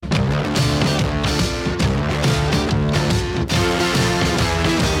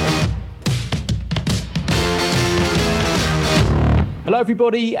Hello,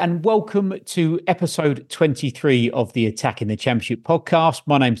 everybody, and welcome to episode 23 of the Attack in the Championship podcast.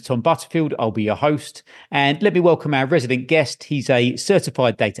 My name's Tom Butterfield. I'll be your host. And let me welcome our resident guest. He's a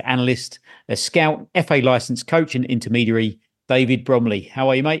certified data analyst, a scout, FA licensed coach and intermediary, David Bromley. How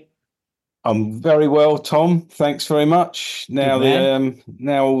are you, mate? I'm very well, Tom. Thanks very much. Now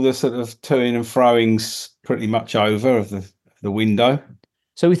now all the sort of toing and froing's pretty much over of the window.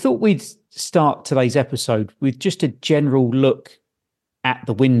 So we thought we'd start today's episode with just a general look at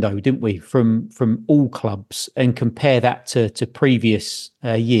the window, didn't we, from all clubs, and compare that to previous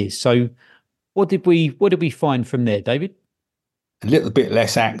years. So what did we find from there, David? A little bit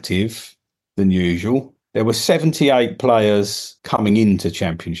less active than usual. There were 78 players coming into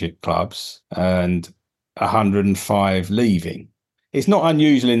Championship clubs and 105 leaving. It's not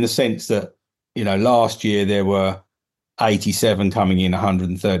unusual in the sense that, you know, last year there were 87 coming in,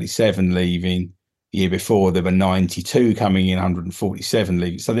 137 leaving. The year before, there were 92 coming in, 147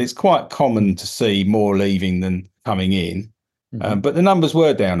 leaving. So it's quite common to see more leaving than coming in. Mm-hmm. But the numbers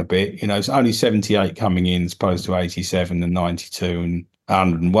were down a bit. You know, it's only 78 coming in as opposed to 87 and 92 and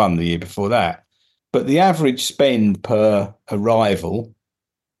 101 the year before that. But the average spend per arrival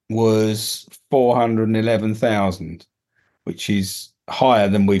was 411,000, which is higher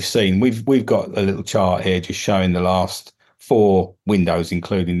than we've seen. We've got a little chart here just showing the last 4 windows,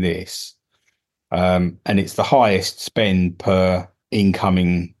 including this. And it's the highest spend per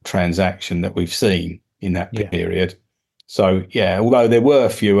incoming transaction that we've seen in that period. So, yeah, although there were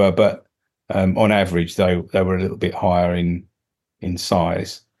fewer, but on average, they were a little bit higher in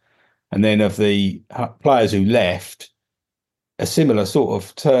size. And then of the players who left, a similar sort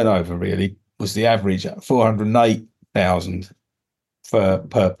of turnover really was the average at 408,000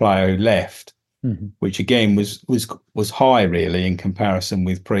 per player who left, which again was high really in comparison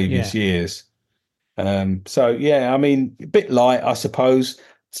with previous years. So, yeah, I mean, a bit light, I suppose.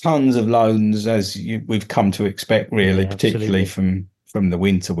 Tons of loans, as we've come to expect, really, particularly from the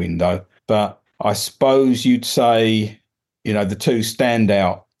winter window. But I suppose you'd say, you know, the two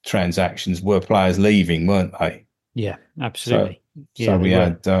standout transactions were players leaving, weren't they? Yeah, absolutely. So we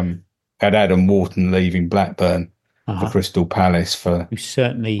had Adam Wharton leaving Blackburn for Crystal Palace for who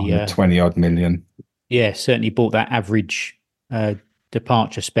certainly 20-odd million. Yeah, certainly brought that average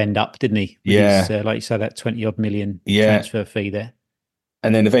departure spend up, didn't he? With his, like you say, that 20-odd million transfer fee there.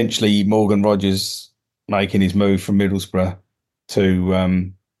 And then eventually Morgan Rogers making his move from Middlesbrough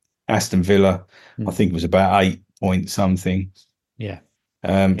to Aston Villa. I think it was about 8 point something. Yeah.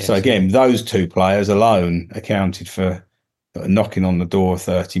 So again, those two players alone accounted for knocking on the door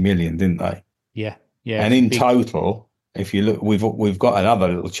 30 million, didn't they? Yeah. And in total, if you look, we've got another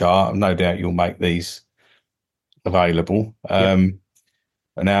little chart. No doubt you'll make these available.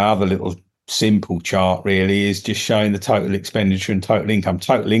 And our other little simple chart really is just showing the total expenditure and total income.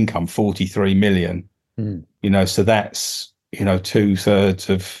 Total income 43 million. You know, so that's 2/3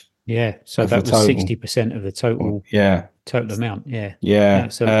 of So that was 60% of the total. Total amount.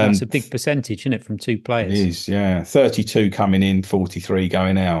 So that's a big percentage, isn't it, from two players? It is. 32 coming in, 43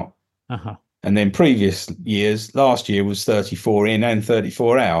 going out. And then previous years, last year was 34 in and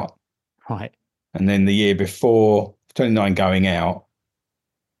 34 out. Right. And then the year before, 29 going out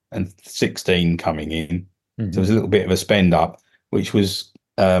and 16 coming in. So it was a little bit of a spend up, which was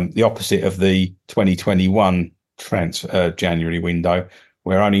the opposite of the 2021 January window,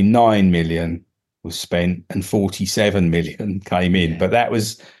 where only 9 million was spent and 47 million came in. But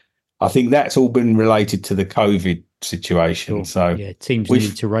I think that's all been related to the COVID situation. Sure. So teams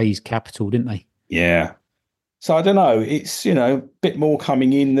needed to raise capital, didn't they? Yeah. So I don't know. It's, a bit more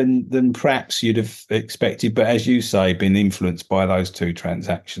coming in than perhaps you'd have expected. But as you say, been influenced by those two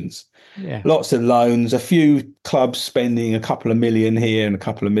transactions. Yeah. Lots of loans, a few clubs spending a couple of million here and a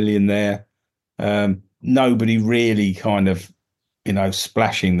couple of million there. Nobody really kind of,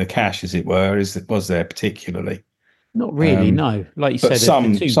 splashing the cash, as it were, was there particularly. Not really, no. Like you said,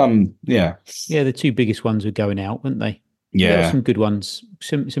 the two biggest ones were going out, weren't they? Yeah. There were some good ones,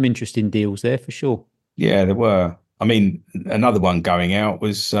 some interesting deals there for sure. Yeah, there were. I mean, another one going out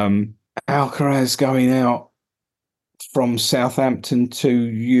was Alcaraz going out from Southampton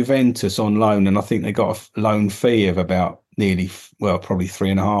to Juventus on loan, and I think they got a loan fee of about probably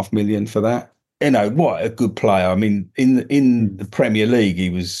 3.5 million for that. What a good player. I mean, in the Premier League, he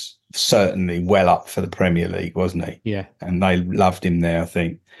was certainly well up for the Premier League, wasn't he? Yeah. And they loved him there, I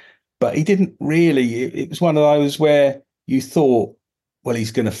think. But he didn't really, it was one of those where you thought, well,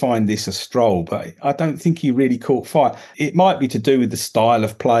 he's going to find this a stroll, but I don't think he really caught fire. It might be to do with the style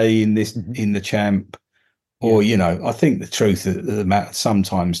of play in this, in the Champ, or, I think the truth of the matter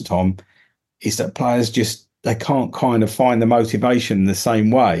sometimes, Tom, is that players just they can't kind of find the motivation the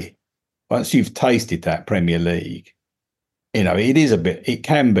same way. Once you've tasted that Premier League, it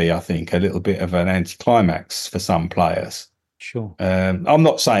can be, I think, a little bit of an anticlimax for some players. Sure. I'm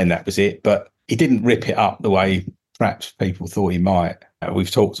not saying that was it, but he didn't rip it up the way perhaps people thought he might.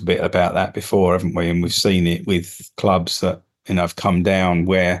 We've talked a bit about that before, haven't we? And we've seen it with clubs that, have come down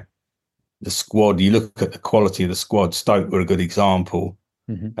where the squad, you look at the quality of the squad, Stoke were a good example,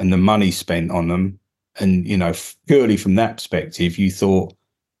 and the money spent on them. And, purely from that perspective, you thought,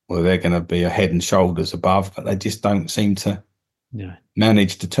 well, they're going to be a head and shoulders above, but they just don't seem to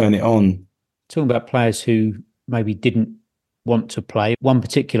manage to turn it on. Talking about players who maybe didn't want to play, one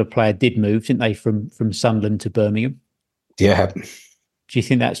particular player did move, didn't they, from Sunderland to Birmingham? Yeah. Do you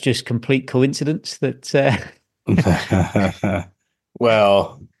think that's just complete coincidence that...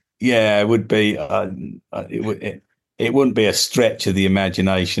 Well, yeah, it would be. It wouldn't be a stretch of the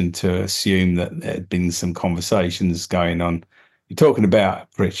imagination to assume that there had been some conversations going on. You're talking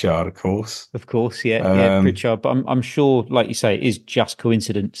about Pritchard, of course. Of course, yeah, Pritchard. But I'm sure, like you say, it is just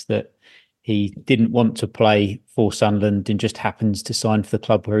coincidence that he didn't want to play for Sunderland and just happens to sign for the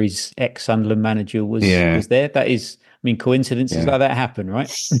club where his ex-Sunderland manager was there. That is, coincidences like that happen,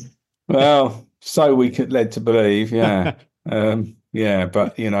 right? Well, so we could led to believe, yeah.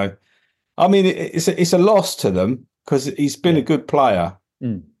 But it's a loss to them because he's been a good player.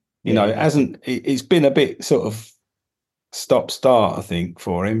 It's been a bit sort of stop-start, I think,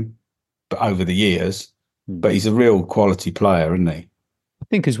 for him, but over the years. But he's a real quality player, isn't he? I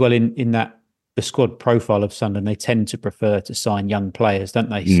think as well in that the squad profile of Sunderland, they tend to prefer to sign young players, don't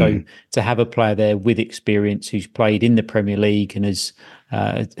they? So to have a player there with experience who's played in the Premier League and has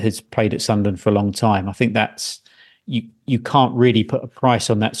played at Sunderland for a long time, I think that's you can't really put a price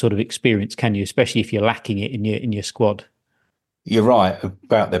on that sort of experience, can you? Especially if you're lacking it in your squad. You're right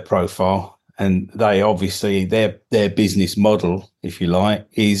about their profile, and they obviously their business model, if you like,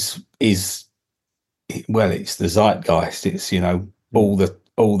 is well, it's the zeitgeist. It's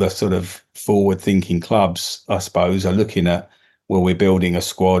all the sort of forward-thinking clubs, I suppose, are looking at, well, we're building a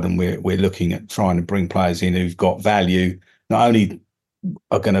squad and we're looking at trying to bring players in who've got value. Not only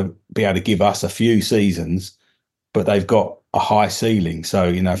are going to be able to give us a few seasons, but they've got a high ceiling. So,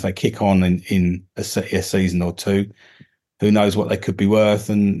 if they kick on in a season or two, who knows what they could be worth,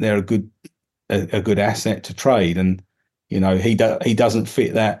 and they're a good asset to trade. And, he doesn't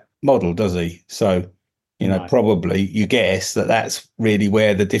fit that model, does he? So, probably you guess that's really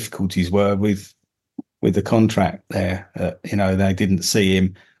where the difficulties were with the contract there. They didn't see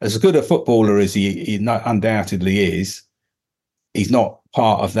him as good a footballer as he undoubtedly is. He's not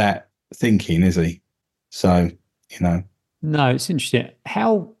part of that thinking, is he? So, No, it's interesting.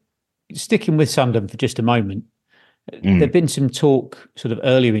 Sticking with Sunderland for just a moment, there'd been some talk sort of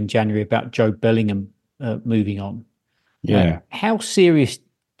earlier in January about Joe Bellingham moving on. Yeah. How serious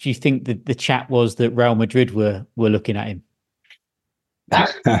do you think that the chat was that Real Madrid were looking at him?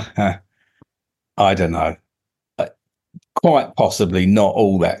 I don't know. Quite possibly not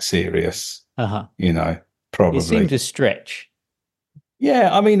all that serious. Probably. It seemed a stretch.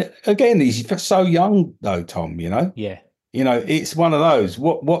 Yeah, again, he's so young though, Tom, Yeah. It's one of those.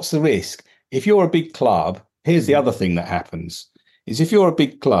 What's the risk? If you're a big club, here's the other thing that happens, is if you're a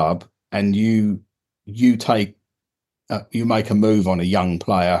big club and you make a move on a young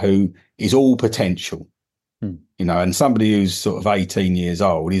player who is all potential, and somebody who's sort of 18 years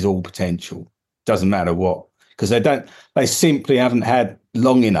old is all potential. Doesn't matter what, because they simply haven't had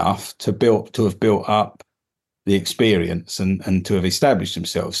long enough to have built up the experience and to have established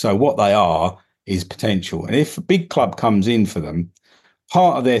themselves. So what they are is potential. And if a big club comes in for them,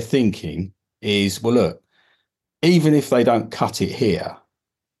 part of their thinking is, well, look, even if they don't cut it here,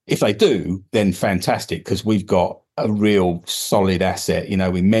 if they do, then fantastic, because we've got a real solid asset,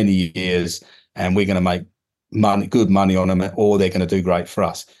 with many years, and we're going to make good money on them, or they're going to do great for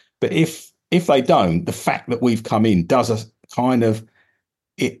us. But if they don't, the fact that we've come in does a kind of,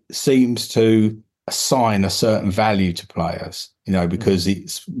 it seems to assign a certain value to players, because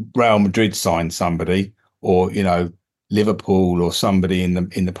it's Real Madrid signed somebody, or Liverpool or somebody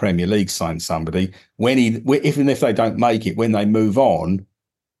in the Premier League signed somebody. Even if they don't make it, when they move on,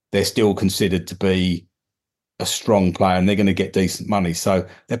 they're still considered to be a strong player, and they're going to get decent money. So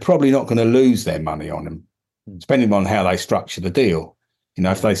they're probably not going to lose their money on them, depending on how they structure the deal.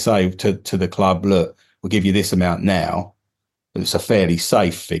 If they say to the club, look, we'll give you this amount now, it's a fairly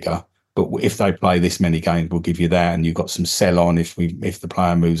safe figure. But if they play this many games, we'll give you that, and you've got some sell on if the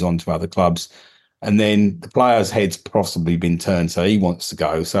player moves on to other clubs. And then the player's head's possibly been turned, so he wants to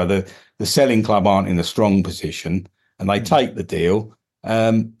go. So the selling club aren't in a strong position, and they take the deal.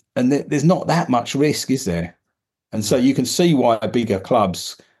 and there's not that much risk, is there? And so you can see why bigger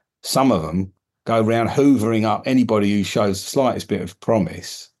clubs, some of them, go around hoovering up anybody who shows the slightest bit of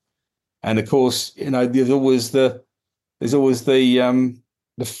promise. And of course, there's always the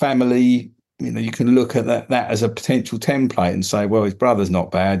family. You can look at that as a potential template and say, well, his brother's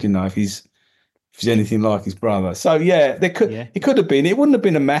not bad. If he's anything like his brother. So yeah, it could have been. It wouldn't have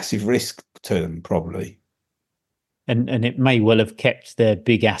been a massive risk to them, probably. And it may well have kept their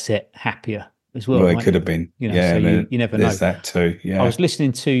big asset happier as well. Well, it could have been. So you never know. There's that too. Yeah. I was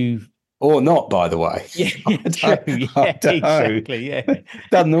listening to. Or not, by the way. Yeah, true. Yeah, exactly. Yeah.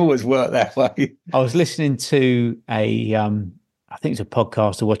 Doesn't always work that way. I was listening to I think it's a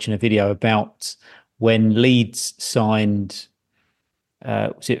podcast or watching a video about when Leeds signed,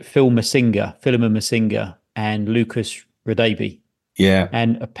 was it Philemon Masinga and Lucas Radebe? Yeah.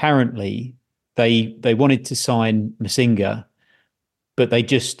 And apparently they wanted to sign Masinga, but they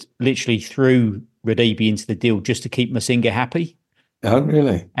just literally threw Radebe into the deal just to keep Masinga happy. Oh,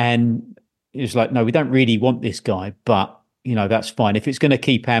 really? And it was like, no, we don't really want this guy, but that's fine. If it's going to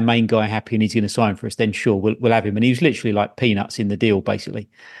keep our main guy happy and he's going to sign for us, then sure, we'll have him. And he was literally like peanuts in the deal, basically.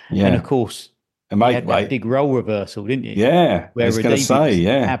 Yeah. And of course, he had that big role reversal, didn't you? Yeah. Where I was going to say,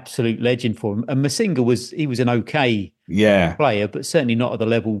 absolute legend for him. And Masinga was an okay player, but certainly not at the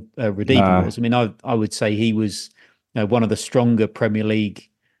level Radebe was. I mean, I would say he was one of the stronger Premier League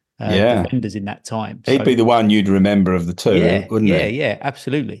defenders in that time. He'd be the one you'd remember of the two, wouldn't he? Yeah,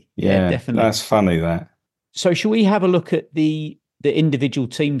 absolutely. Yeah, definitely. That's funny, that. So shall we have a look at the individual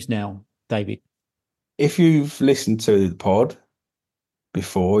teams now, David? If you've listened to the pod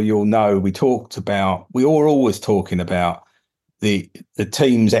before, you'll know we are always talking about the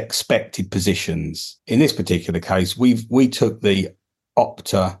team's expected positions. In this particular case, we took the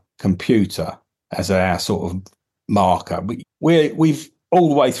Opta computer as our sort of marker. We've all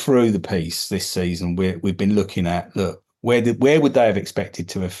the way through the piece this season, we've been looking at, look, where would they have expected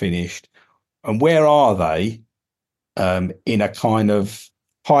to have finished, and where are they in a kind of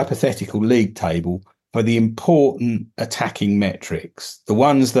hypothetical league table for the important attacking metrics, the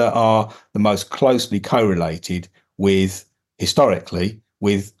ones that are the most closely correlated historically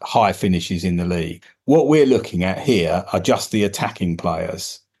with high finishes in the league. What we're looking at here are just the attacking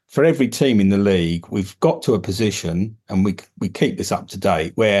players. For every team in the league, we've got to a position, and we keep this up to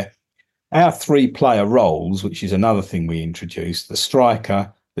date, where our 3-player roles, which is another thing we introduced, the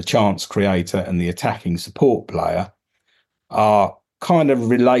striker, the chance creator, and the attacking support player, are kind of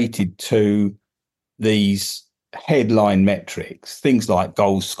related to these headline metrics, things like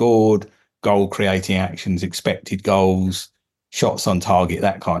goals scored, goal creating actions, expected goals, shots on target,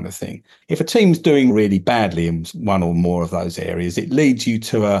 that kind of thing. If a team's doing really badly in one or more of those areas, it leads you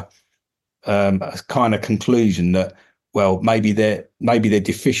to a kind of conclusion that, well, maybe they're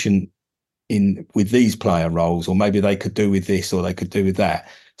deficient with these player roles, or maybe they could do with this or they could do with that.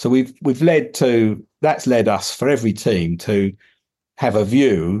 So that's led us, for every team, to have a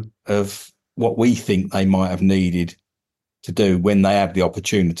view of what we think they might have needed to do when they had the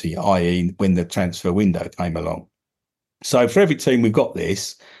opportunity, i.e. when the transfer window came along. So for every team, we've got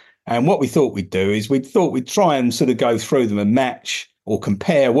this. And what we thought we'd do is we'd try and sort of go through them and match or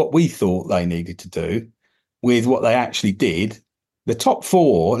compare what we thought they needed to do with what they actually did. The top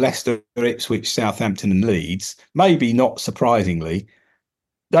 4, Leicester, Ipswich, Southampton and Leeds, maybe not surprisingly,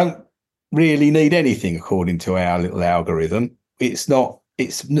 don't really need anything according to our little algorithm. It's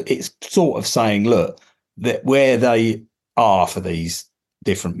sort of saying, look, that where they are for these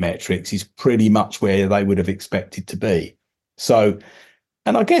different metrics is pretty much where they would have expected to be. So,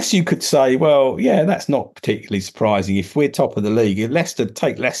 and I guess you could say, well, yeah, that's not particularly surprising. If we're top of the league,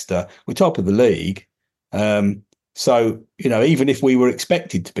 take Leicester, we're top of the league. So, even if we were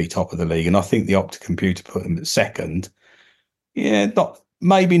expected to be top of the league, and I think the Opta computer put them at second,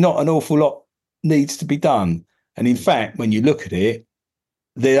 maybe not an awful lot needs to be done. And in fact, when you look at it,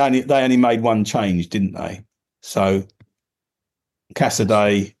 they only made one change, didn't they? So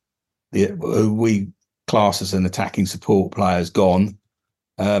Cassidy, who we class as an attacking support player, is gone,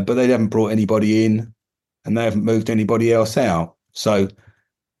 but they haven't brought anybody in, and they haven't moved anybody else out. So,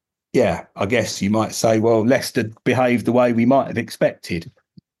 yeah, I guess you might say, well, Leicester behaved the way we might have expected.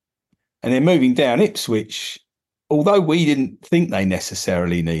 And then moving down, Ipswich, although we didn't think they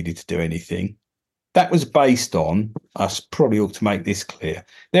necessarily needed to do anything, that was based on, I probably ought to make this clear,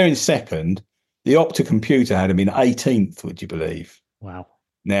 they're in second. The Opta computer had them in 18th, would you believe? Wow.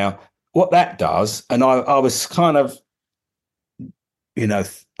 Now, what that does, and I was kind of,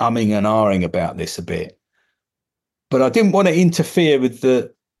 umming and ahhing about this a bit, but I didn't want to interfere with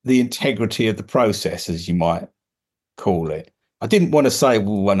the integrity of the process, as you might call it. I didn't want to say,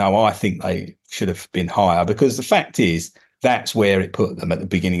 well, no, I think they should have been higher, because the fact is that's where it put them at the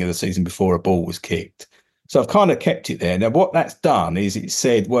beginning of the season before a ball was kicked. So I've kind of kept it there. Now, what that's done is it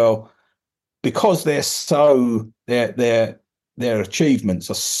said, well, because their achievements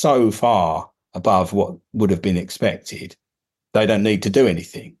are so far above what would have been expected, they don't need to do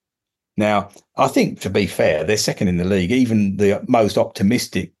anything. Now, I think, to be fair, they're second in the league. Even the most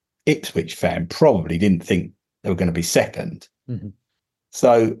optimistic Ipswich fan probably didn't think they were going to be second. Mm-hmm.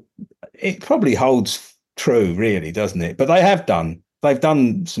 So it probably holds true, really, doesn't it? But they've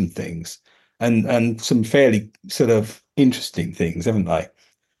done some things and some fairly sort of interesting things, haven't they?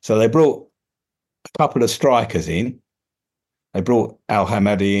 So they brought a couple of strikers in. They brought Al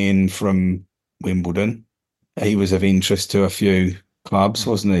Hamadi in from Wimbledon. He was of interest to a few clubs,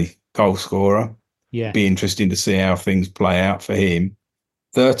 wasn't he? Goal scorer. Yeah. Be interesting to see how things play out for him.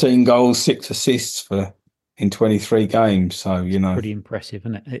 13 goals, 6 assists in 23 games. So, pretty impressive,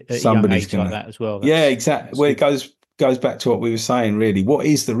 isn't it? At somebody's a young age like that as well. Yeah, exactly. Well, it goes back to what we were saying, really. What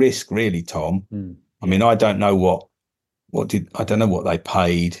is the risk, really, Tom? Yeah. I mean, I don't know I don't know what they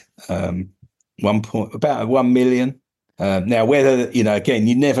paid. About 1 million. Now, whether, again,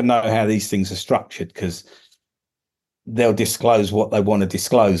 you never know how these things are structured, because they'll disclose what they want to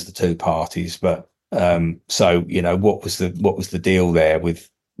disclose, the two parties. But so, what was the deal there with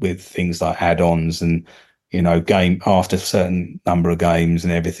things like add-ons and, game after a certain number of games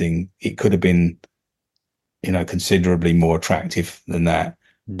and everything? It could have been, considerably more attractive than that.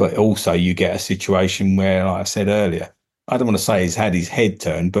 But also you get a situation where, like I said earlier, I don't want to say he's had his head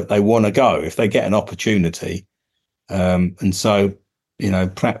turned, but they want to go if they get an opportunity. And so,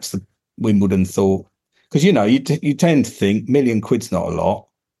 perhaps the Wimbledon thought, because, you tend to think £1 million not a lot.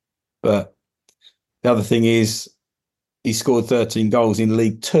 But the other thing is he scored 13 goals in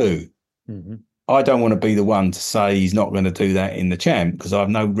League Two. Mm-hmm. I don't want to be the one to say he's not going to do that in the Champ, because I have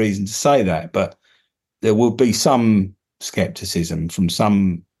no reason to say that. But there will be some scepticism from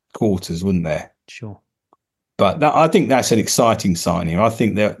some quarters, wouldn't there? Sure. But I think that's an exciting signing. I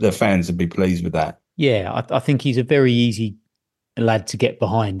think the fans would be pleased with that. Yeah, I think he's a very easy lad to get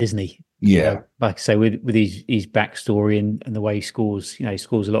behind, isn't he? Yeah. Like I say, with his backstory and the way he scores, he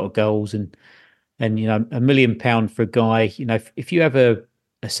scores a lot of goals and £1 million for a guy, if you have a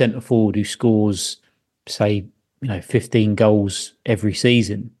centre forward who scores, say, 15 goals every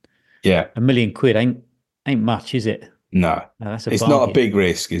season, yeah, £1 million ain't much, is it? No, that's it's bargain. Not a big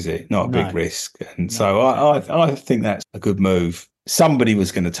risk, is it? Not a big risk. And so I think that's a good move. Somebody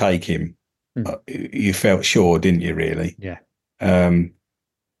was going to take him. You felt sure, didn't you, really? Yeah. And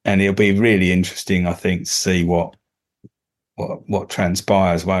it'll be really interesting, I think, to see what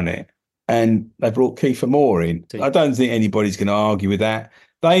transpires, won't it? And they brought Kiefer Moore in. I don't think anybody's going to argue with that.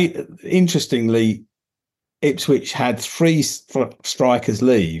 Interestingly, Ipswich had 3 strikers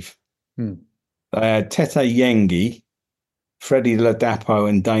leave. They had Tete Yengi, Freddie Ladapo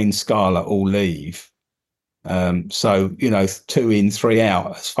and Dane Scarlett all leave. So, 2 in, 3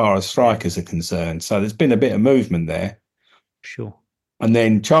 out as far as strikers are concerned. So there's been a bit of movement there. Sure. And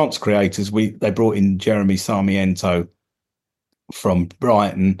then chance creators, they brought in Jeremy Sarmiento from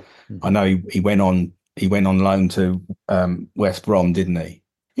Brighton. I know he went on loan to West Brom, didn't he?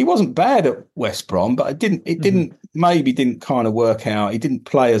 He wasn't bad at West Brom, but it didn't kind of work out. He didn't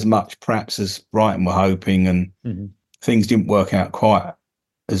play as much perhaps as Brighton were hoping, and things didn't work out quite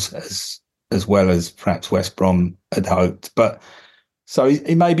as well as perhaps West Brom had hoped. But so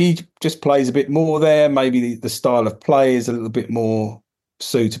he maybe just plays a bit more there. Maybe the style of play is a little bit more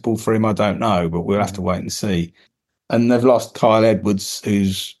suitable for him. I don't know, but we'll have to wait and see. And they've lost Kyle Edwards,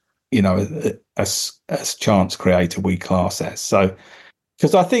 who's, a chance creator we class as. So,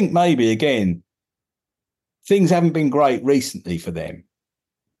 because I think maybe, again, things haven't been great recently for them.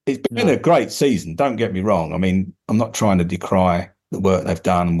 It's been a great season, don't get me wrong. I mean, I'm not trying to decry the work they've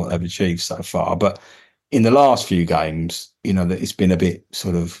done and what they've achieved so far, but in the last few games, it's been a bit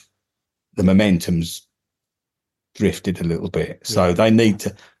sort of, the momentum's drifted a little bit. So they need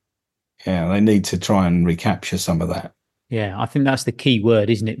to try and recapture some of that. Yeah, I think that's the key word,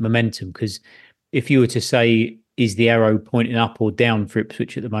 isn't it? Momentum. Because if you were to say, is the arrow pointing up or down for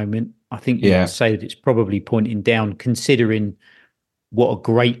Ipswich at the moment? I think you would say that it's probably pointing down, considering what a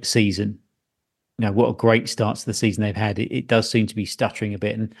great season, what a great start to the season they've had. It does seem to be stuttering a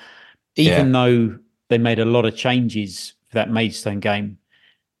bit. And even though they made a lot of changes for that Maidstone game,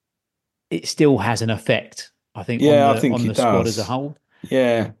 it still has an effect, I think, on the squad as a whole.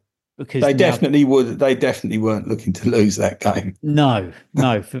 Yeah. Because they definitely weren't looking to lose that game. No.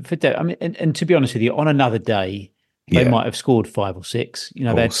 I mean, and to be honest with you, on another day, they Yeah, might have scored 5 or 6.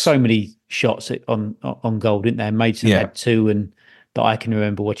 of They had so course. many shots on goal, didn't they? And Maidstone Yeah, had 2, and that I can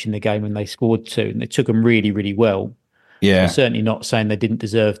remember watching the game when they scored 2, and they took them really, really well. So yeah, certainly not saying they didn't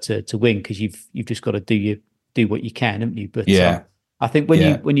deserve to win, because you've just got to do what you can, haven't you? But yeah, I think when you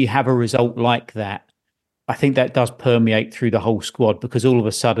yeah, when you have a result like that, I think that does permeate through the whole squad, because all of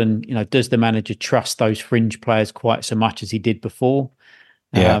a sudden, does the manager trust those fringe players quite so much as he did before?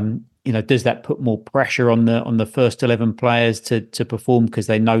 yeah, Does that put more pressure on the first 11 players to perform, because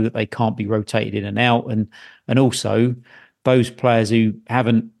they know that they can't be rotated in and out, and also those players who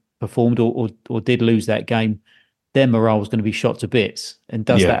haven't performed or did lose that game, their morale is going to be shot to bits. And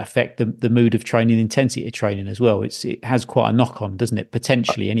does yeah. that affect the mood of training, intensity of training as well? It has quite a knock on, doesn't it?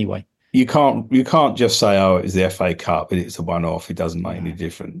 Potentially, anyway. You can't just say, oh, it was the FA Cup, it's a one-off. It doesn't make any No,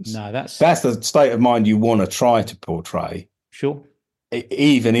 difference. no, that's That's the state of mind you want to try to portray, sure.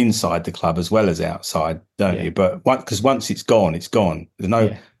 even inside the club as well as outside, don't Yeah, you? But because once it's gone, it's gone.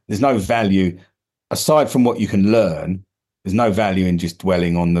 yeah, There's no value aside from what you can learn. There's no value in just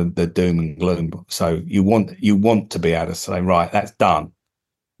dwelling on the doom and gloom. So you want to be able to say, right, that's done.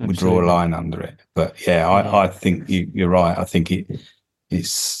 We draw a absolutely. line under it. But yeah, Yeah. I think you're right. I think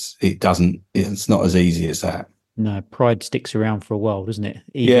it's not as easy as that. No, pride sticks around for a while, doesn't it?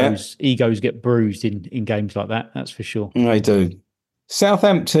 Yeah, Egos get bruised in games like that. That's for sure. they do.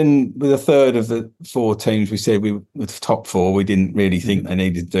 Southampton were the third of the 4 teams. We said we were the top 4. We didn't really think Mhm. they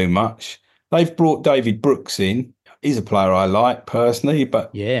needed to do much. They've brought David Brooks in. He's a player I like personally,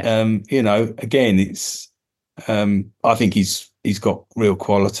 but Yeah. again, I think he's got real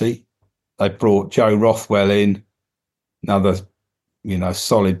quality. They brought Joe Rothwell in, another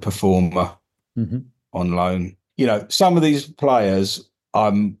solid performer Hmm. on loan. Some of these players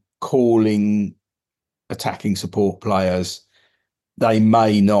I'm calling attacking support players. They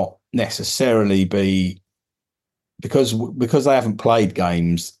may not necessarily be because they haven't played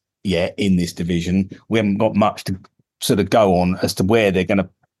games yet in this division. We haven't got much to sort of go on as to where they're going to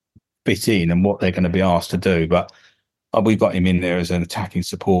fit in and what they're going to be asked to do. But we've got him in there as an attacking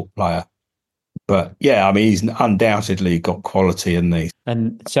support player. But yeah, I mean, he's undoubtedly got quality in these.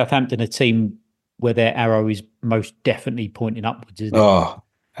 And Southampton, a team where their arrow is most definitely pointing upwards, isn't it? Oh,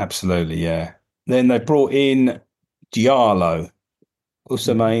 absolutely, yeah. Then they brought in Giallo, Mhm.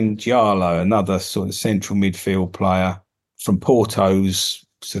 Usamain Giallo, another sort of central midfield player from Porto's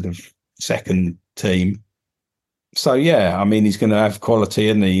sort of second team. So yeah, I mean, he's going to have quality,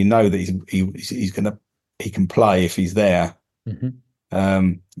 and you know that he can play if he's there.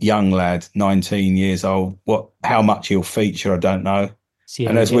 Mhm. Young lad, 19 years old. How much he'll feature, I don't know. See how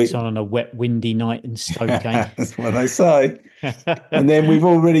And he as gets we, on a wet, windy night in Stoke, eh? that's what they say. And then we've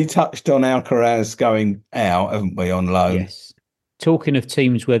already touched on Alcaraz going out, haven't we, on loan? Yes. Talking of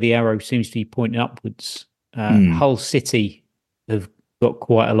teams where the arrow seems to be pointing upwards, Hmm. Hull City have got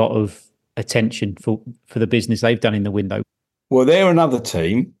quite a lot of attention for the business they've done in the window. Well, they're another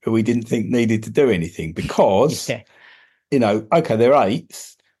team who we didn't think needed to do anything because, Yeah. okay, they're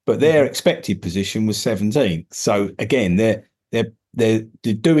eighth, but their Hmm. expected position was 17th. So again, they're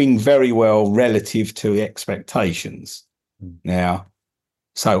doing very well relative to expectations now.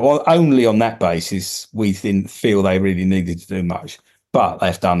 So only on that basis, we didn't feel they really needed to do much. But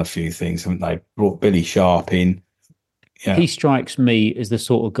they've done a few things, haven't they? Brought Billy Sharp in. Yeah. He strikes me as the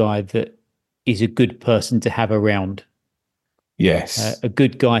sort of guy that is a good person to have around, Yes. a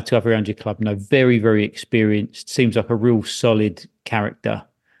good guy to have around your club. No, very, very experienced. Seems like a real solid character,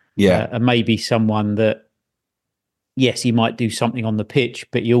 Yeah. and maybe someone that, yes, he might do something on the pitch,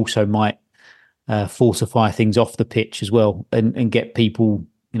 but he also might falsify things off the pitch as well, and get people,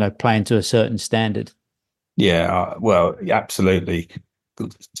 playing to a certain standard. Yeah. Well, absolutely.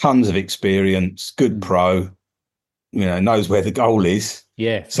 Tons of experience, good Mm. pro, knows where the goal is.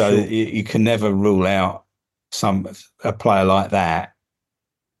 Yeah, for So sure. you can never rule out a player like that,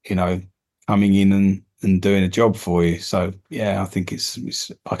 you know, coming in and doing a job for you. So yeah, I think it's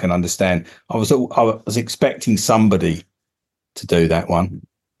I can understand. I was expecting somebody to do that one.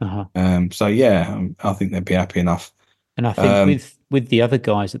 Uh-huh. So yeah, I think they'd be happy enough. And I think Um, with the other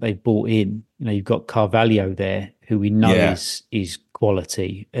guys that they've brought in, you've got Carvalho there, who we know yeah, is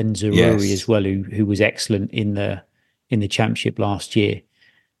quality, and Zaruri as yes, well, who was excellent in the championship last year.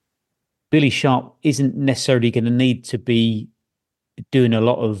 Billy Sharp isn't necessarily going to need to be doing a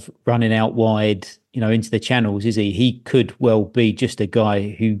lot of running out wide, into the channels, is he? He could well be just a guy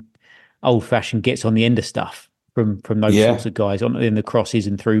who old fashioned gets on the end of stuff from those sorts yeah, of guys on in the crosses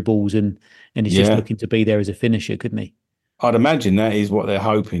and through balls, and he's just yeah. looking to be there as a finisher, couldn't he? I'd imagine that is what they're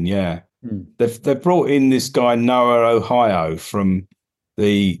hoping. Yeah, Mm. they've brought in this guy Noah Ohio from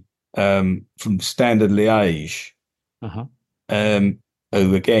the from Standard Liège. Uh-huh. um,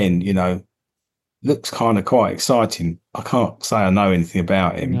 who again, looks kind of quite exciting. I can't say I know anything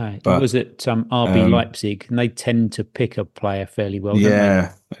about him, No, he but was at RB um, Leipzig, and they tend to pick a player fairly well, don't they?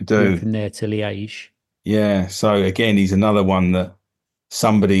 yeah, I He went do. from there to Liège. Yeah. So again, he's another one that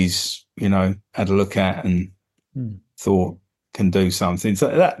somebody's, had a look at and Hmm. thought can do something. So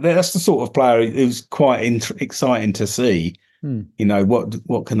that's the sort of player who's quite exciting to see. Hmm.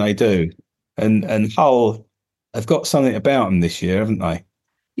 What can they do? And Hull have got something about them this year, haven't they?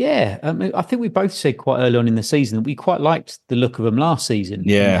 Yeah, I think we both said quite early on in the season that we quite liked the look of them last season and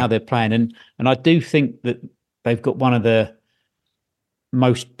how Yeah, they're playing, and I do think that they've got one of the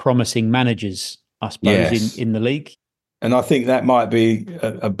most promising managers, I suppose, in yes. in the league. And I think that might be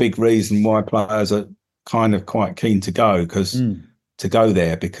a big reason why players are kind of quite keen Mm. to go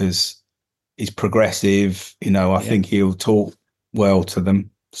there because he's progressive. I Yeah. think he'll talk well to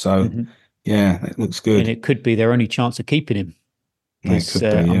them. So Hmm. yeah, it looks And good. it could be their only chance of keeping him It because could be,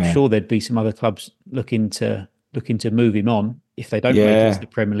 I'm yeah. sure there'd be some other clubs looking to move him on if they don't make it to Yeah, the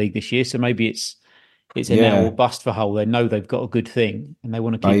Premier League this year. So maybe it's a now or yeah, bust for Hull. They know they've got a good thing and they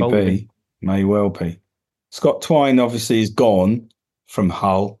want to keep hold of him. maybe, may well be. Scott Twine obviously is gone from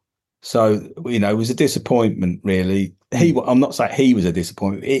Hull. So, it was a disappointment, really. Mm. I'm not saying he was a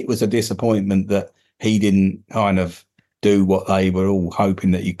disappointment. It was a disappointment that he didn't kind of do what they were all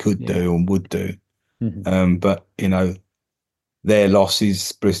hoping that he could Yeah. do and would do. Hmm. But, their loss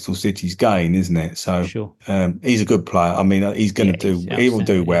is Bristol City's gain, isn't it? So, Sure. he's a good player. I mean, Yeah, he's he will do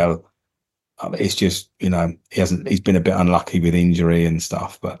outstanding. Yeah. well. It's just, he's been a bit unlucky with injury and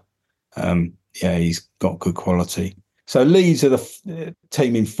stuff, but yeah, he's got good quality. So Leeds are the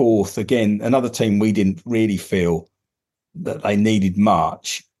team in fourth. Again, another team we didn't really feel that they needed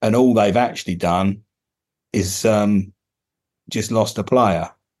much. And all they've actually done is just lost a player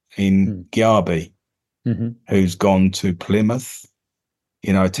in Mm. Giarbi, Hmm. who's gone to Plymouth,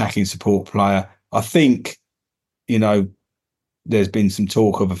 attacking support player. I think, you know, there's been some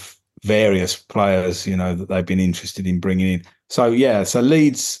talk of various players, that they've been interested in bringing in. So yeah, so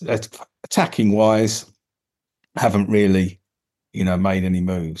Leeds attacking wise haven't really, made any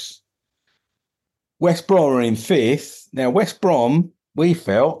moves. West Brom are in fifth. Now West Brom, we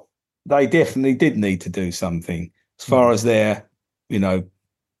felt they definitely did need to do something as far Hmm. as their, you know,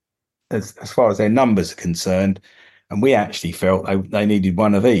 as far as their numbers are concerned. And we actually felt they needed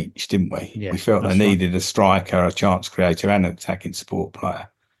one of each, didn't we? Yeah, We felt they that's right. needed a striker, a chance creator, and an attacking support player.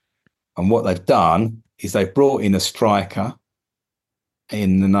 And what they've done is they've brought in a striker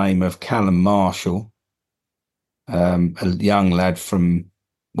in the name of Callum Marshall, a young lad from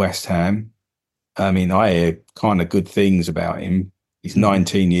West Ham. I mean, I hear kind of good things about him. He's Hmm.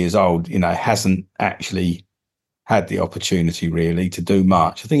 19 years old, hasn't actually had the opportunity really to do Yeah.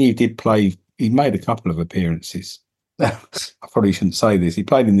 much. I think he did play, he made a couple of appearances. I probably shouldn't say this. He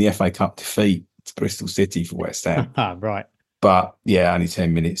played in the FA Cup defeat to Bristol City for West Ham. Right. But yeah, only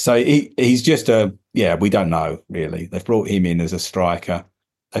 10 minutes. So he's just we don't know really. They've brought him in as a striker.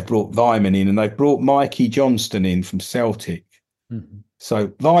 They've brought Vyman in and they've brought Mikey Johnston in from Celtic. Hmm. So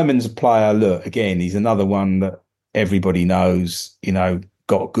Vyman's a player, look, again, he's another one that everybody knows,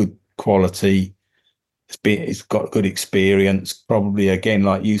 got good quality. He's got good experience, probably, again,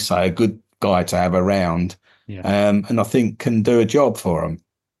 like you say, a good guy to have around. Yeah. And I think can do a job for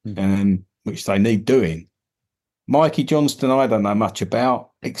them, Hmm. which they need doing. Mikey Johnston, I don't know much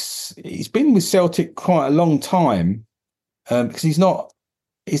about. He's been with Celtic quite a long time because he's not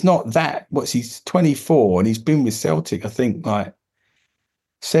that. He's 24 and he's been with Celtic, I think, like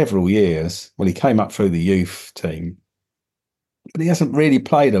several years. Well, he came up through the youth team, but he hasn't really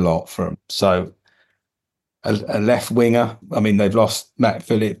played a lot for them. So a left winger. I mean, they've lost Matt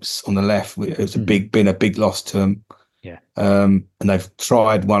Phillips on the left. It's Hmm. been a big loss to them. Yeah. And they've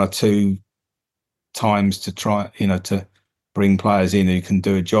tried one or two times to try, to bring players in who can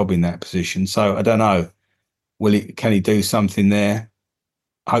do a job in that position. So I don't know. Can he do something there?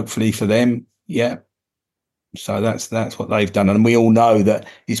 Hopefully for them, yeah. So that's what they've done, and we all know that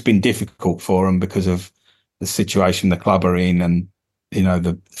it's been difficult for them because of the situation the club are in, and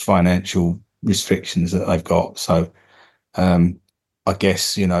the financial restrictions that they've got. So I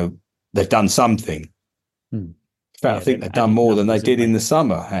guess they've done something. Hmm. In fact, I Yeah, think they've they've done added more than they numbers, haven't did in they? the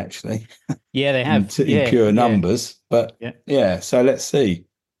summer, actually, Yeah, they have. in Yeah, pure yeah, numbers. But yeah. yeah, so let's see.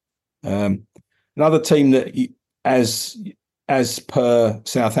 Um, Another team that, as as per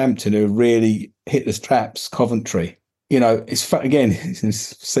Southampton, who really hit the straps, Coventry. Again, it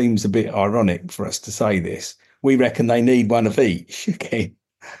seems a bit ironic for us to say this. We reckon they need one of each again,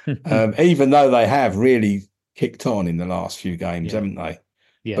 even though they have really kicked on in the last few games, Yeah, haven't they? But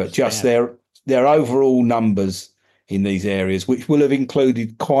yes, they just have. their overall numbers, in these areas, which will have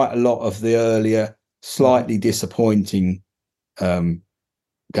included quite a lot of the earlier, slightly disappointing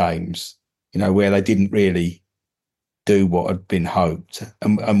games, where they didn't really do what had been hoped.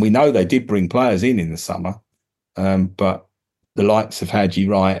 And we know they did bring players in the summer, but the likes of Hadji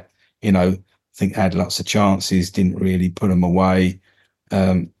Wright, I think had lots of chances, didn't really put them away.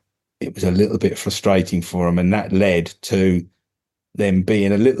 It was a little bit frustrating for them, and that led to them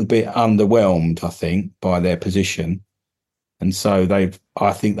being a little bit underwhelmed, I think, by their position. And so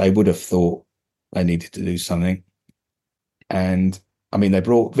I think they would have thought they needed to do something. And I mean, they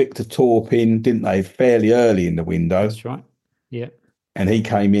brought Victor Torp in, didn't they, fairly early in the window? That's right. Yeah. And he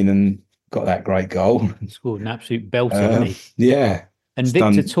came in and got that great goal. Scored an absolute belter, didn't he? Yeah. And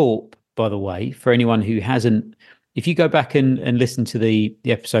Victor Torp, by the way, for anyone who hasn't, if you go back and listen to the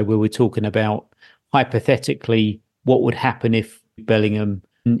episode where we're talking about hypothetically what would happen if Bellingham,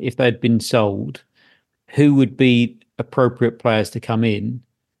 if they'd been sold, who would be appropriate players to come in?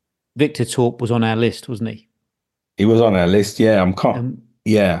 Victor Torp was on our list, wasn't he? He was on our list, yeah.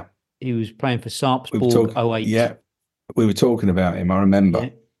 Yeah. He was playing for Sarpsborg 08. Yeah, we were talking about him, I remember. Yeah.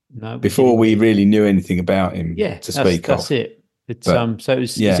 No, before we really knew anything about him to speak of. That's it. So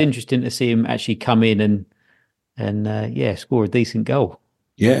it's interesting to see him actually come in and score a decent goal.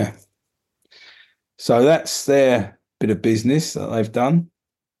 Yeah. So that's their bit of business that they've done.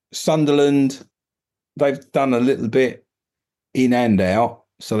 Sunderland, they've done a little bit in and out.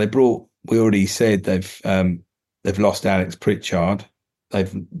 So we already said they've lost Alex Pritchard.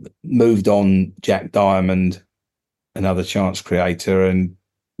 They've moved on Jack Diamond, another chance creator, and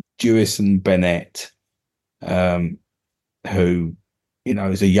Jewison Bennett, who,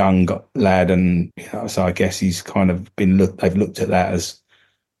 is a young lad, and so I guess he's kind of they've looked at that as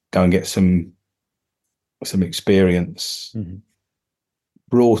go and get some experience. Mm-hmm.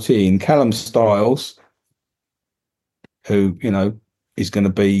 Brought in Callum Styles, who, is going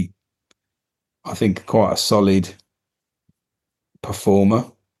to be, I think, quite a solid performer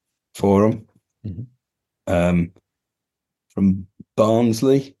for them. Mm-hmm. From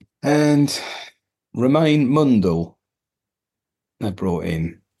Barnsley. And Romain Mundell they brought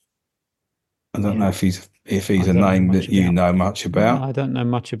in. I don't know if he's a name that you know much about. No, I don't know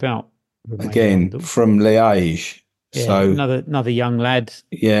much about Romain Again, Mundell. from Liège. Yeah, so another young lad.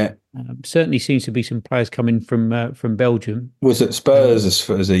 Yeah. Certainly seems to be some players coming from Belgium. Was at Spurs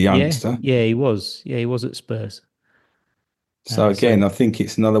as a youngster. Yeah, he was. Yeah, he was at Spurs. So again, I think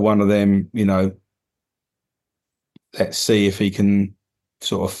it's another one of them, let's see if he can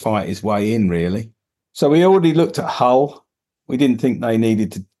sort of fight his way in, really. So we already looked at Hull. We didn't think they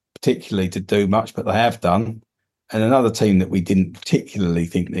needed to particularly to do much, but they have done. And another team that we didn't particularly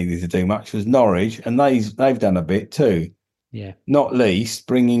think needed to do much was Norwich, and they've done a bit too. Yeah. Not least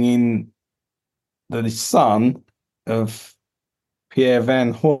bringing in the son of Pierre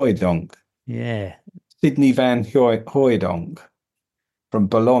van Hooijdonk. Yeah. Sydney van Hooijdonk from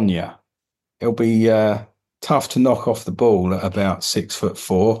Bologna. He'll be tough to knock off the ball at about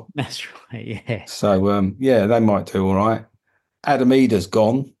 6'4". That's right, yeah. So, they might do all right. Adam Ida's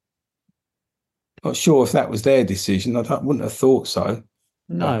gone. Not sure if that was their decision. I wouldn't have thought so.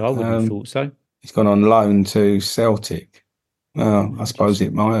 No, I wouldn't have thought so. He's gone on loan to Celtic. Well, I suppose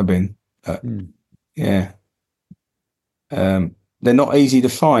it might have been. Yeah. They're not easy to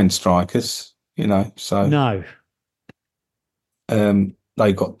find, strikers, so. No.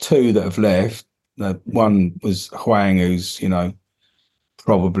 They've got two that have left. One was Huang, who's,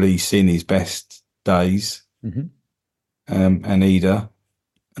 probably seen his best days. Mm-hmm. And Ida.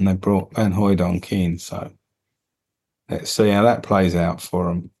 And they brought Van Hooijdonk in. So let's see how that plays out for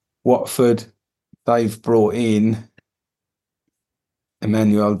them. Watford, they've brought in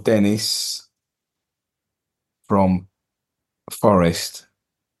Emmanuel Dennis from Forest.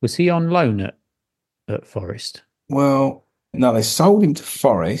 Was he on loan at Forest? Well, no, they sold him to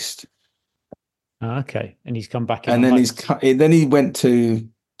Forest. Oh, okay, and he's come back. And then he went to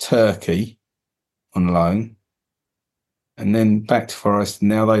Turkey on loan. And then back to Forest. And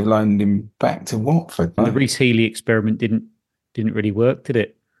now they've loaned him back to Watford. And the Reece Healey experiment didn't really work, did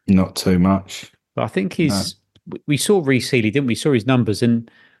it? Not too much. But I think we saw Reece Healey, didn't we? Saw his numbers, and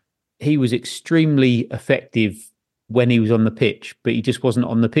he was extremely effective when he was on the pitch, but he just wasn't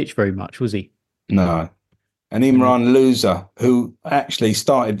on the pitch very much, was he? No. And Imran Louza, who actually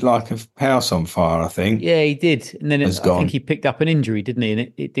started like a house on fire, I think. Yeah, he did. And then I think he picked up an injury, didn't he?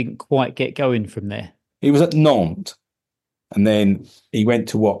 And it didn't quite get going from there. He was at Nantes. And then he went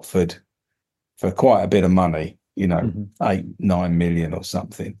to Watford for quite a bit of money, 8-9 million or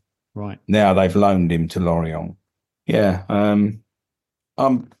something. Right. Now they've loaned him to Lorient. Yeah.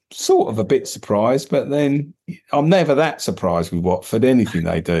 I'm sort of a bit surprised, but then I'm never that surprised with Watford, anything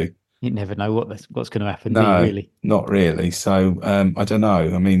they do. You never know what's going to happen, do you, No, really? not really. So I don't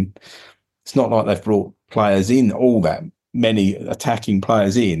know. I mean, it's not like they've brought players in, all that many attacking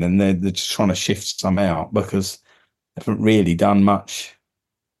players in, and they're just trying to shift some out because they haven't really done much,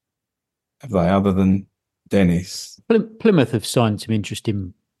 have they, other than Dennis? Plymouth have signed some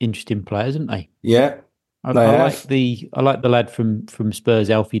interesting players, haven't they? Yeah, they I like have. I like the lad from Spurs,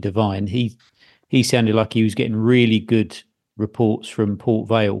 Alfie Devine. He sounded like he was getting really good reports from Port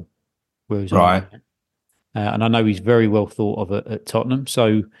Vale, where he was on Right. loan. And I know he's very well thought of at Tottenham.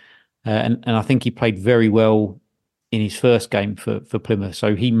 So and I think he played very well in his first game for Plymouth.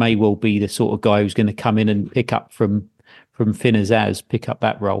 So he may well be the sort of guy who's going to come in and pick up from Finn Azaz, pick up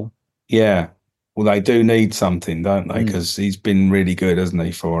that role. Yeah. Well, they do need something, don't they? Mm. Because he's been really good, hasn't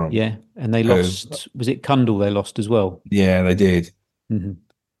he, for them? Yeah, and they lost. Was it Kundal they lost as well? Yeah, they did.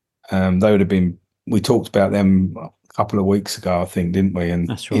 Mm-hmm. They would have been. We talked about them a couple of weeks ago, I think, didn't we? And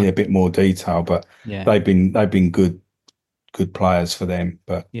That's in right. a bit more detail, but Yeah, they've been good players for them.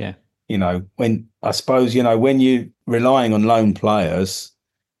 But yeah. when I suppose when you're relying on lone players,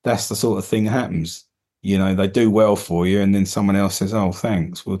 that's the sort of thing that happens. They do well for you, and then someone else says, "Oh,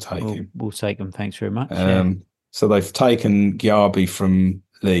 thanks, we'll take him." We'll take them. Thanks very much. Yeah. So they've taken Gyabi from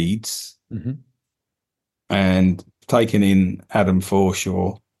Leeds Mm-hmm. and taken in Adam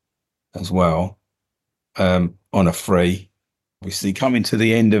Forshaw as well on a free. Obviously, coming to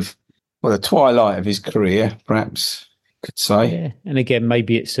the end of the twilight of his career, perhaps you could say. Yeah, and again,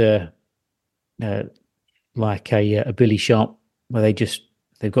 maybe it's like a Billy Sharp where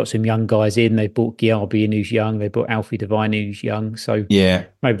they've got some young guys in. They bought Giarbi in who's young. They bought Alfie Devine who's young. So Yeah,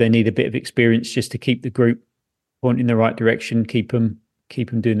 maybe they need a bit of experience just to keep the group pointing in the right direction, keep them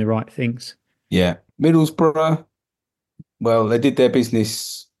doing the right things. yeah. Middlesbrough, well, they did their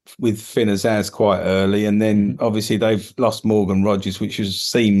business with Finn Azaz quite early, and then obviously they've lost Morgan Rogers, which was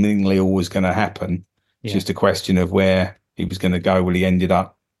seemingly always going to happen. It's just a question of where he was going to go. Well, he ended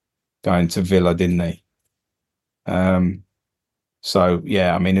up going to Villa, didn't he? So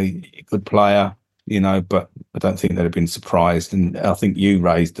yeah, I mean, a good player, but I don't think they'd have been surprised. And I think you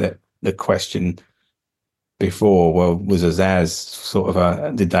raised the question before. Well, was Azaz sort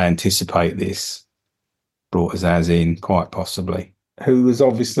of did they anticipate this? Brought Azaz in, quite possibly, who was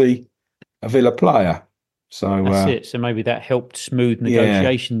obviously a Villa player. So That's it. So maybe that helped smooth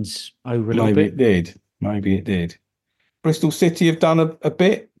negotiations over a little maybe bit. it did. Maybe it did. Bristol City have done a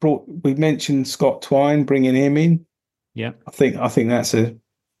bit. We mentioned Scott Twine, bringing him in. Yeah. I think that's a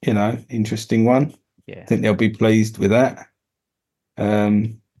interesting one. Yeah. I think they'll be pleased with that.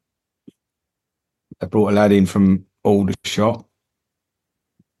 They brought a lad in from Aldershot.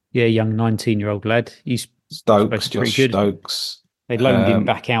 Yeah, young 19-year-old lad. He's Stokes, pretty Josh good. Stokes. They loaned him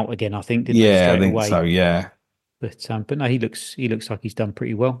back out again, I think, didn't they? Yeah, Straight I think away. so. Yeah, But no, he looks like he's done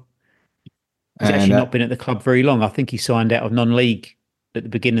pretty well. He's and actually not been at the club very long. I think he signed out of non-league at the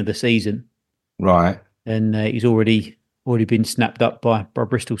beginning of the season, right. and he's already been snapped up by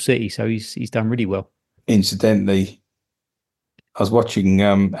Bristol City. So he's done really well. Incidentally, I was watching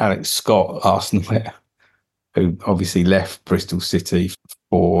Alex Scott last night, who obviously left Bristol City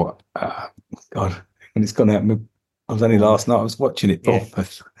for God, when it's gone out. I was only last night. I was watching it. Yeah. I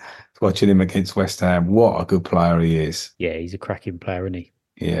was watching him against West Ham. What a good player he is. Yeah, he's a cracking player, isn't he?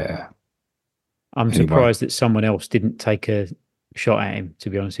 Yeah. I'm surprised that someone else didn't take a shot at him, to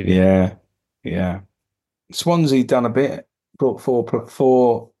be honest with you. Yeah. Yeah. Swansea done a bit, brought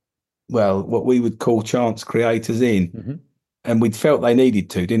four, well, what we would call chance creators in. And we'd felt they needed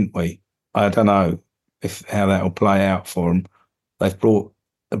to, didn't we? I don't know how that'll play out for them. They've brought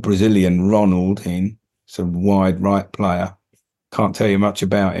a Brazilian Ronald in, some wide right player. Can't tell you much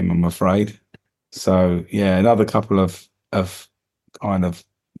about him, I'm afraid. So yeah, another couple of kind of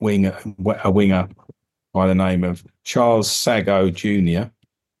a winger by the name of Charles Sago Jr.,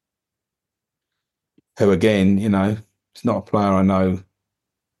 who again, is not a player I know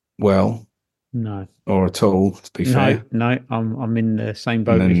well. No. Or at all, to be fair. No, I'm in the same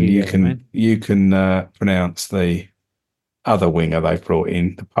boat as you. You can pronounce the other winger they've brought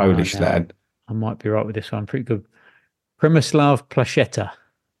in, the Polish lad. I might be right with this one. Pretty good. Przemysław Placheta.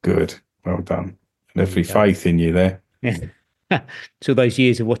 Good. Well done. Every faith in you there. Yeah. It's all those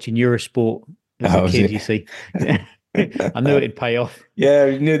years of watching Eurosport as a kid, you see. I knew it'd pay off. Yeah,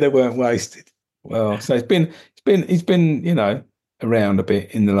 you knew they weren't wasted. Well, so he's been, around a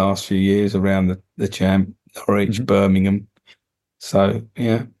bit in the last few years, around the champ, Norwich, Birmingham. So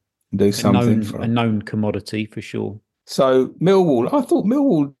yeah, do something for a known commodity for sure. So Millwall, I thought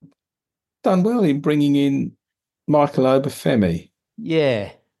Millwall done well in bringing in Michael Obafemi.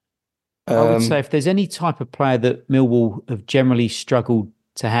 Yeah. I would say Um, if there's any type of player that Millwall have generally struggled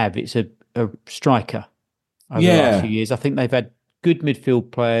to have, it's a striker over the last few yeah, years. I think they've had good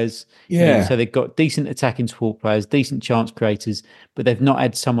midfield players. So yeah, they've got decent attacking support players, decent chance creators, but they've not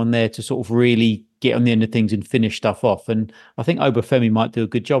had someone there to sort of really get on the end of things and finish stuff off. And I think Obafemi might do a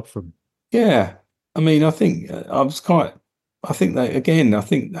good job for them. yeah. I mean, I think I was quite. I think they again. I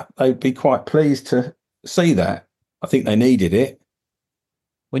think that they'd be quite pleased to see that. I think they needed it.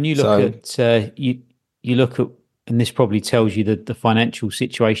 When you look So at you look at, and this probably tells you the financial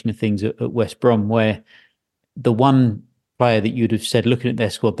situation of things at West Brom, where the one player that you'd have said, looking at their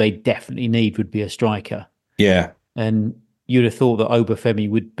squad, they definitely need would be a striker. yeah, And you'd have thought that Obafemi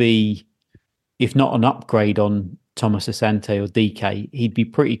would be, if not an upgrade on Thomas Asante or DK, he'd be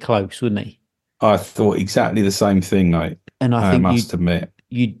pretty close, wouldn't he? I thought exactly the same thing, mate. And I I think must admit.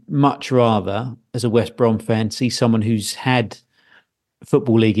 you'd much rather, as a West Brom fan, see someone who's had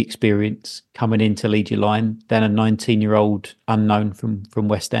football league experience coming in to lead your line than a 19-year-old unknown from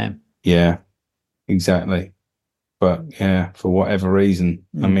West Ham. Yeah, exactly. But yeah, for whatever reason,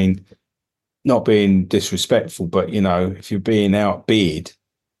 I Mm. mean, not being disrespectful, but if you're being outbid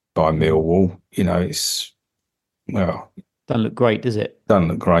by Mm. Millwall, it's well, Doesn't look great, does it? doesn't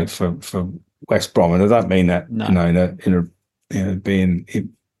look great for West Brom, and I don't mean that No. being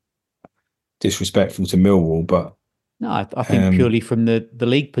disrespectful to Millwall, but No, I think um, purely from the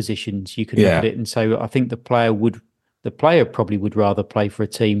league positions, you can look at yeah, it and say, I think the player probably would rather play for a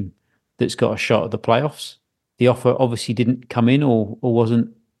team that's got a shot at the playoffs. The offer obviously didn't come in or wasn't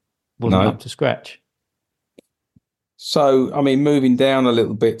up no. to scratch. So, I mean, moving down a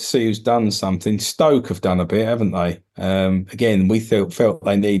little bit to see who's done something. Stoke have done a bit, haven't they? Again, we felt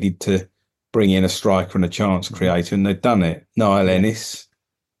they needed to bring in a striker and a chance Mhm. creator, and they've done it. Niall Yeah. Ennis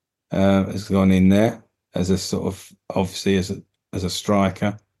has gone in there as a sort of obviously as a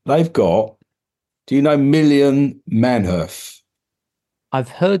striker. They've got. Do you know Million Manhoef I've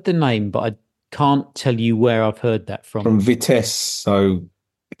heard the name, but I can't tell you where I've heard that from. from Vitesse? So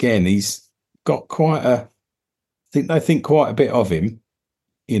again, he's got quite a. I think they think quite a bit of him,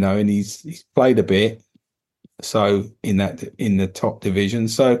 and he's played a bit. So in the top division,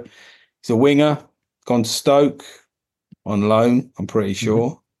 so he's a winger, gone to Stoke on loan. I'm pretty Mhm.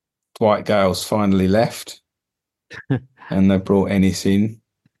 sure. Dwight Gale's finally left, and they brought Ennis in.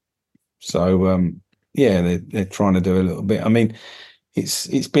 So yeah, they're trying to do a little bit. I mean,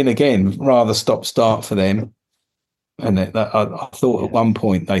 it's been again rather stop start for them, and I thought at Yeah. one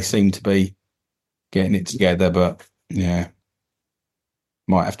point they seemed to be getting it together, but yeah,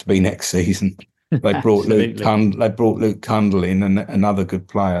 might have to be next season. Absolutely. They brought Luke Cundle in, and another good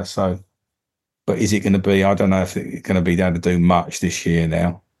player. So. But is it going to be? I don't know if it's going to be able to do much this year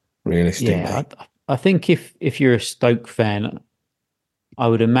now, Yeah, realistically. I think if you're a Stoke fan, I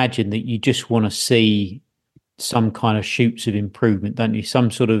would imagine that you just want to see some kind of shoots of improvement, don't you?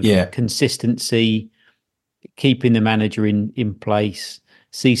 Some sort of Yeah, consistency, keeping the manager in place,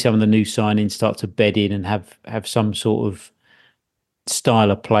 see some of the new signings start to bed in and have some sort of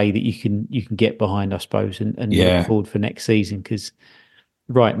style of play that you can get behind, I suppose, and look yeah, forward for next season. Because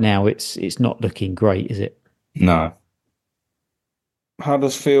right now it's not looking great, is it? no.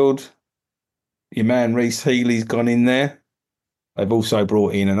 Huddersfield, your man Reece Healy's gone in there. They've also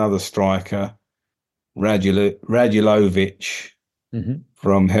brought in another striker, Radulovic Hmm.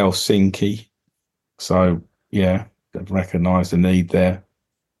 from Helsinki. So yeah, they've recognised the need there.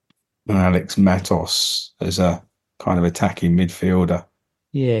 And Alex Matos as a kind of attacking midfielder.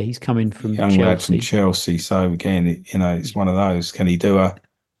 Yeah, he's coming from Young lad from Chelsea. Chelsea. So again, it's one of those. Can he do a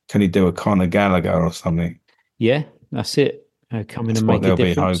Conor Gallagher or something? Yeah, that's it. Come in That's and what make a they'll be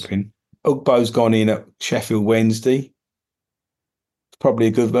difference. hoping. Ugbo's gone in at Sheffield Wednesday. It's probably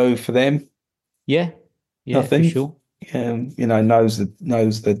a good move for them. Yeah, I yeah, for think. sure. Knows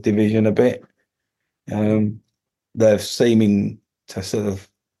the division a bit. Um, they're seeming to sort of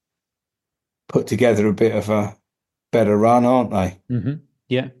put together a bit of a better run, aren't they? Hmm.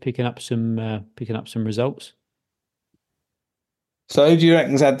 Yeah, picking up some results. So who do you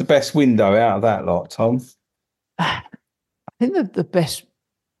reckon's had the best window out of that lot, Tom? I think the best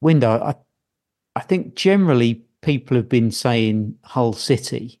window. I think generally people have been saying Hull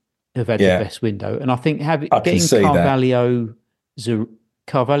City have had the Yeah, best window, and I think I can getting see that.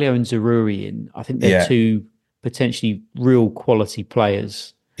 Carvalho and Zaruri in, I think they're Yeah, two potentially real quality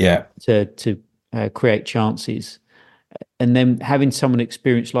players yeah, to create chances, and then having someone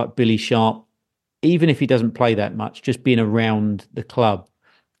experienced like Billy Sharp, even if he doesn't play that much, just being around the club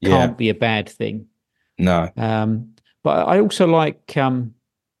yeah. can't be a bad thing. No, But I also like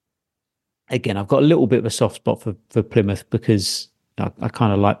again, I've got a little bit of a soft spot for Plymouth because I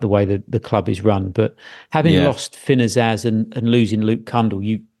kind of like the way the club is run. But having Yeah. lost Finn Azaz and losing Luke Cundle,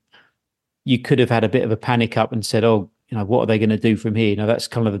 you could have had a bit of a panic up and said, oh, what are they going to do from here? That's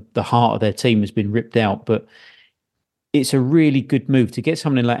kind of the heart of their team has been ripped out. But it's a really good move to get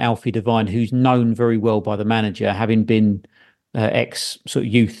someone like Alfie Devine, who's known very well by the manager, having been ex sort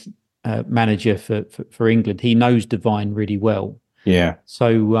of youth manager for England. He knows Devine really well. Yeah.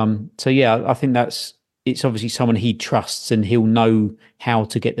 So yeah, I think it's obviously someone he trusts, and he'll know how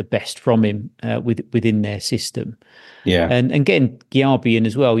to get the best from him within their system. Yeah. And getting Giarbi in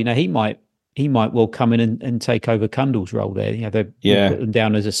as well, he might well come in and take over Cundle's role there. We'll put them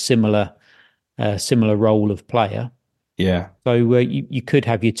down as a similar role of player. Yeah. So you could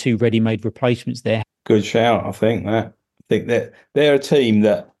have your two ready-made replacements there. Good shout. I think that they're a team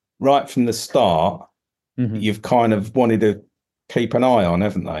that right from the start you've kind of wanted to keep an eye on,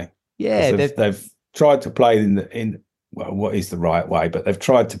 haven't they? Yeah, they've tried to play in well, what is the right way, but they've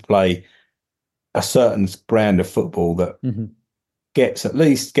tried to play a certain brand of football that at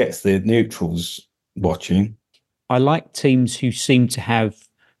least gets the neutrals watching. I like teams who seem to have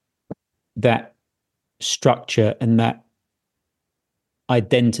that structure and that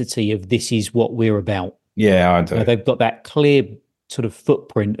identity of this is what we're about. Yeah, I do. They've got that clear sort of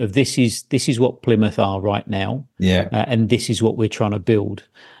footprint of this is what Plymouth are right now. Yeah, and this is what we're trying to build.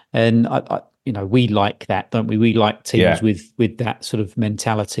 And I we like that, don't we? We like teams with that sort of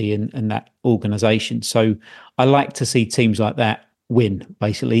mentality and that organisation. So I like to see teams like that win,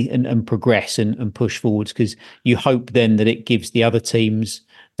 basically, and progress and push forwards, because you hope then that it gives the other teams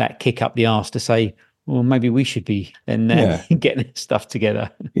that kick up the arse to say, well, maybe we should be getting stuff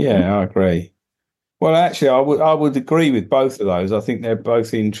together. Yeah, I agree. Well, actually, I would agree with both of those. I think they're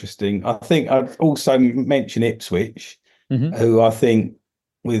both interesting. I think I'd also mention Ipswich, who I think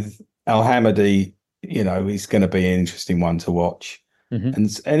with Al Hamadi, is going to be an interesting one to watch.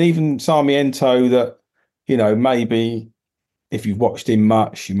 And even Sarmiento, that, maybe if you've watched him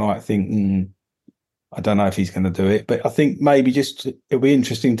much, you might think, I don't know if he's going to do it. But I think maybe just it'll be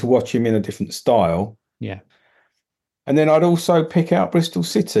interesting to watch him in a different style. Yeah. And then I'd also pick out Bristol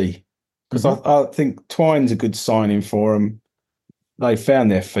City, because I think Twine's a good signing for them. They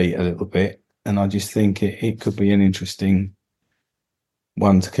found their feet a little bit, and I just think it could be an interesting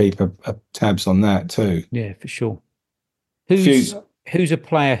one to keep a tabs on that too. Yeah, for sure. Who's a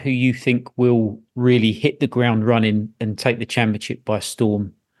player who you think will really hit the ground running and take the championship by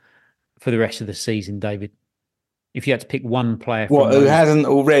storm for the rest of the season, David? If you had to pick one player, who hasn't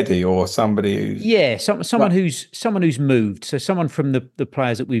already, or somebody who's someone who's moved. So someone from the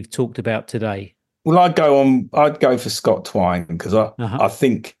players that we've talked about today. Well, I'd go for Scott Twine, because I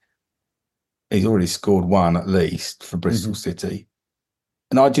think he's already scored one at least for Bristol City,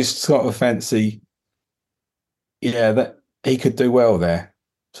 and I just sort of fancy, that he could do well there.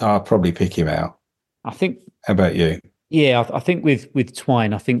 So I'll probably pick him out. I think. How about you? Yeah, I think with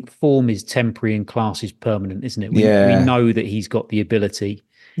Twine, I think form is temporary and class is permanent, isn't it? We know that he's got the ability.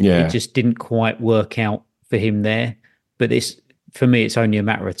 Yeah. It just didn't quite work out for him there. But for me, it's only a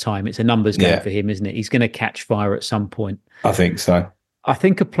matter of time. It's a numbers game for him, isn't it? He's going to catch fire at some point. I think so. I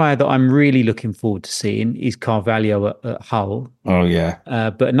think a player that I'm really looking forward to seeing is Carvalho at Hull. Oh, yeah.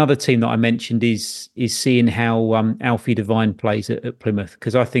 But another team that I mentioned is seeing how Alfie Devine plays at Plymouth,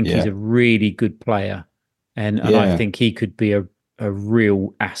 because I think he's a really good player. And I think he could be a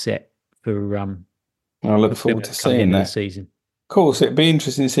real asset for. I look forward to seeing that season. Of course, it'd be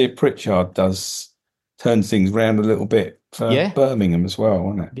interesting to see if Pritchard turns things around a little bit for Birmingham as well,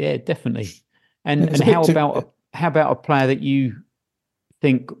 wouldn't it? Yeah, definitely. And how about a player that you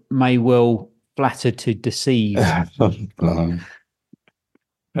think may well flatter to deceive? Thanks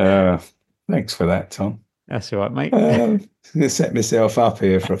for that, Tom. That's all right, mate. I'm going to set myself up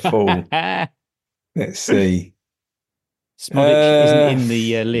here for a fall. Let's see. Smodic isn't in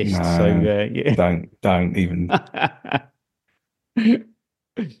the list, no, so don't even.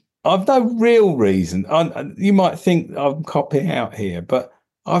 I've no real reason. You might think I'm copying out here, but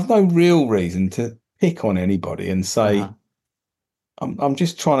I've no real reason to pick on anybody and say. I'm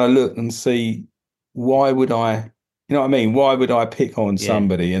just trying to look and see, why would I? You know what I mean? Why would I pick on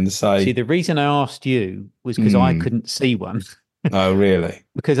somebody and say? See, the reason I asked you was because I couldn't see one. Oh, really?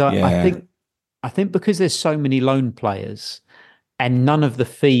 Because I think because there's so many loan players and none of the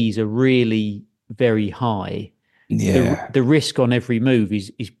fees are really very high. Yeah. The risk on every move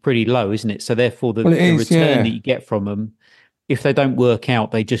is pretty low, isn't it? So therefore the return that you get from them, if they don't work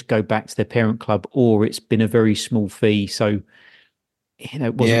out, they just go back to their parent club, or it's been a very small fee. So,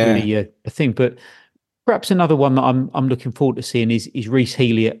 it wasn't really a thing. But perhaps another one that I'm looking forward to seeing is Reece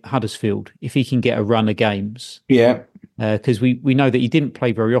Healy at Huddersfield, if he can get a run of games. Yeah. because we know that he didn't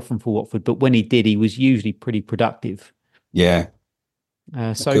play very often for Watford, but when he did, he was usually pretty productive. Yeah.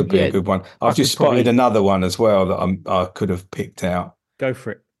 So could be yeah, a good one. I've just spotted another one as well that I could have picked out. Go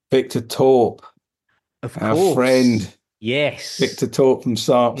for it. Victor Torp, our friend. Yes, Victor Torp from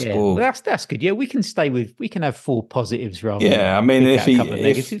Sarpsborg. Yeah, well, that's good. Yeah, we can have 4 positives rather. Yeah, I mean, if a couple of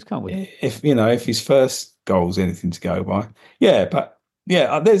negatives, can't we? If his first goal's anything to go by, yeah. But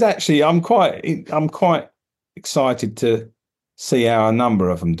yeah, there's actually I'm quite excited to see how a number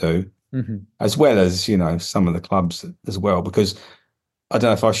of them do, as well as some of the clubs as well, because I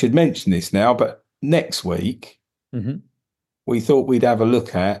don't know if I should mention this now, but next week we thought we'd have a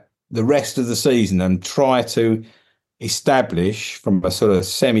look at the rest of the season and try to establish from a sort of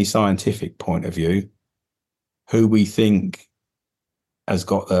semi-scientific point of view who we think has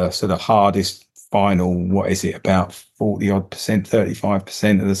got the sort of hardest final, what is it, about 40 odd percent,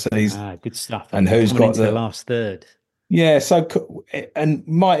 35% of the season. Good stuff. And who's got the last third. Yeah, so, and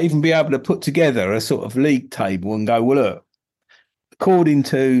might even be able to put together a sort of league table and go, well, look, according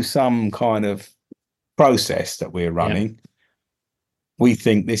to some kind of process that we're running, we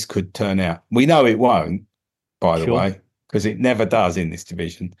think this could turn out. We know it won't, by the way, because it never does in this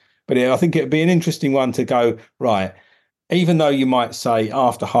division. But I think it'd be an interesting one to go, right, even though you might say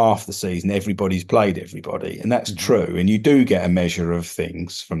after half the season, everybody's played everybody, and that's true, and you do get a measure of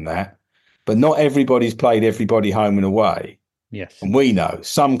things from that, but not everybody's played everybody home and away. Yes. And we know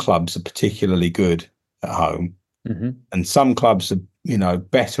some clubs are particularly good at home, and some clubs are,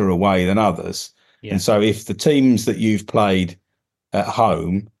 better away than others. Yeah. And so if the teams that you've played at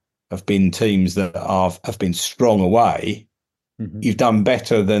home have been teams that have been strong away, you've done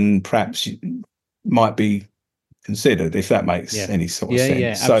better than perhaps might be considered, if that makes any sort of sense.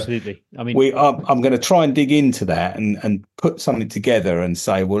 Yeah, so absolutely. I mean, I'm going to try and dig into that and put something together and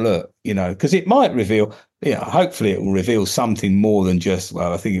say, well, look, because it might reveal, hopefully it will reveal something more than just,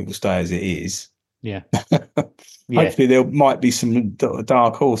 well, I think it will stay as it is. Yeah. Hopefully there might be some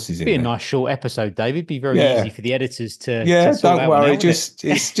dark horses in there. Be a nice short episode, David. Be very easy for the editors to. Yeah, don't worry.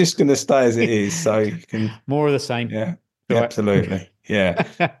 It's just going to stay as it is, so you can more of the same. Yeah, absolutely. Yeah,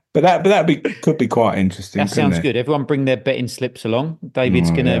 but that could be quite interesting. That sounds good. Everyone bring their betting slips along.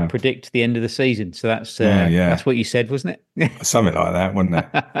 David's going to predict the end of the season, so that's what you said, wasn't it? Something like that, wasn't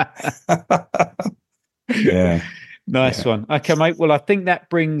it? Yeah, nice one. Okay, mate. Well, I think that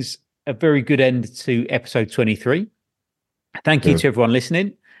brings a very good end to episode 23. Thank you to everyone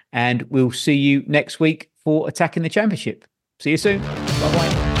listening, and we'll see you next week for Attacking the Championship. See you soon.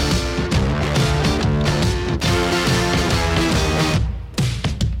 Bye-bye.